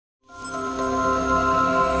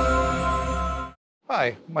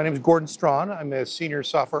Hi, my name is Gordon Strawn. I'm a senior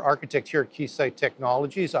software architect here at Keysight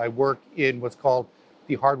Technologies. I work in what's called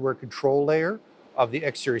the hardware control layer of the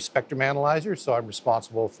X-Series spectrum analyzer. So I'm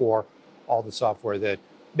responsible for all the software that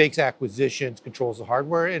makes acquisitions, controls the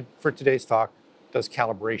hardware, and for today's talk, does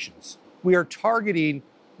calibrations. We are targeting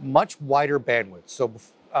much wider bandwidth, so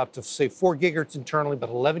up to say 4 gigahertz internally, but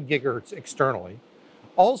 11 gigahertz externally.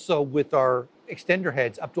 Also with our extender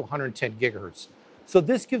heads up to 110 gigahertz. So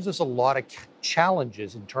this gives us a lot of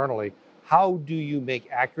challenges internally. How do you make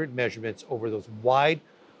accurate measurements over those wide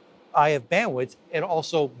IF bandwidths and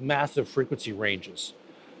also massive frequency ranges?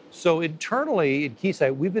 So internally in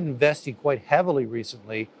Keysight, we've been investing quite heavily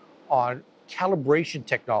recently on calibration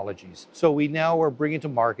technologies. So we now are bringing to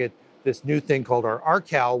market this new thing called our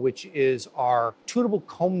RCal, which is our tunable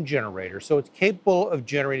comb generator. So it's capable of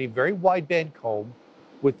generating very wideband comb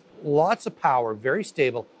with lots of power, very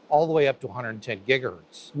stable, all the way up to 110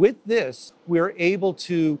 gigahertz. With this, we're able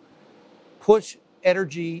to push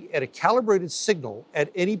energy at a calibrated signal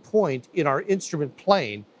at any point in our instrument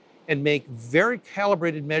plane and make very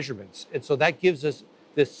calibrated measurements. And so that gives us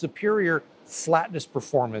this superior flatness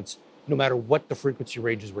performance no matter what the frequency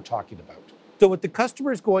ranges we're talking about. So what the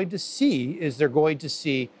customer is going to see is they're going to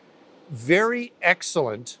see very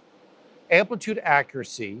excellent amplitude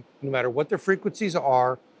accuracy, no matter what their frequencies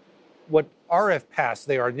are, what RF paths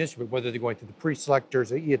they are in the instrument, whether they're going through the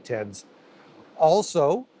pre-selectors or E-attends.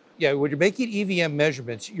 Also, when you're making EVM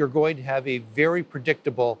measurements, you're going to have a very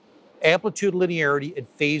predictable amplitude linearity and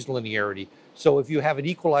phase linearity. So if you have an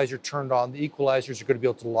equalizer turned on, the equalizers are going to be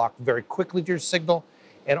able to lock very quickly to your signal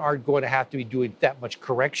and aren't going to have to be doing that much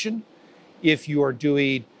correction. If you are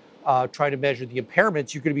doing trying to measure the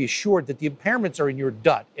impairments, you're going to be assured that the impairments are in your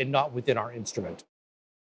DUT and not within our instrument.